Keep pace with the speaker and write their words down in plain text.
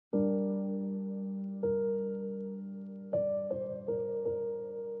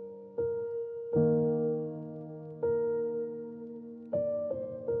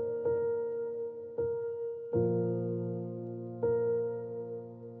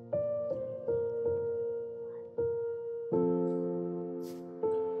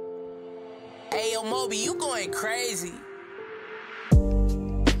Yo, Moby, you going crazy.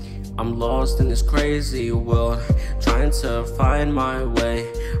 I'm lost in this crazy world, trying to find my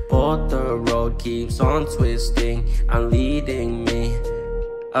way, but the road keeps on twisting and leading me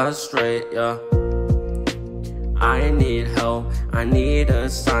astray, yeah. I need help, I need a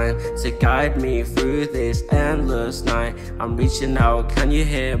sign to guide me through this endless night. I'm reaching out, can you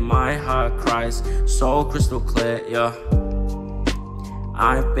hear my heart cries, so crystal clear, yeah.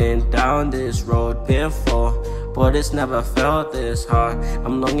 I've been down this road before, but it's never felt this hard.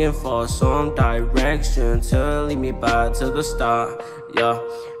 I'm longing for some direction to lead me back to the start, yeah.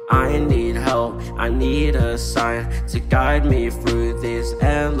 I need help, I need a sign to guide me through this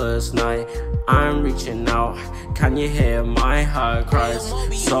endless night. I'm reaching out, can you hear my heart cries,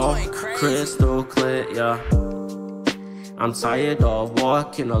 so crystal clear, yeah. I'm tired of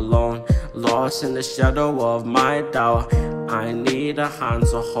walking alone, lost in the shadow of my doubt. I need a hand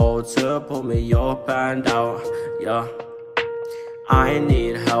to hold to pull me up and out, yeah. I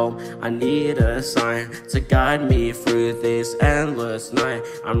need help, I need a sign to guide me through this endless night.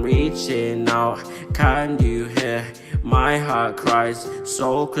 I'm reaching out, can you hear my heart cries,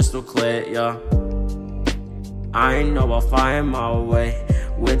 so crystal clear, yeah. I know I'll find my way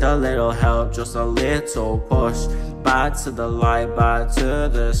with a little help, just a little push. Back to the light, back to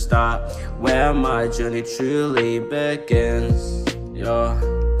the start, where my journey truly begins, yeah.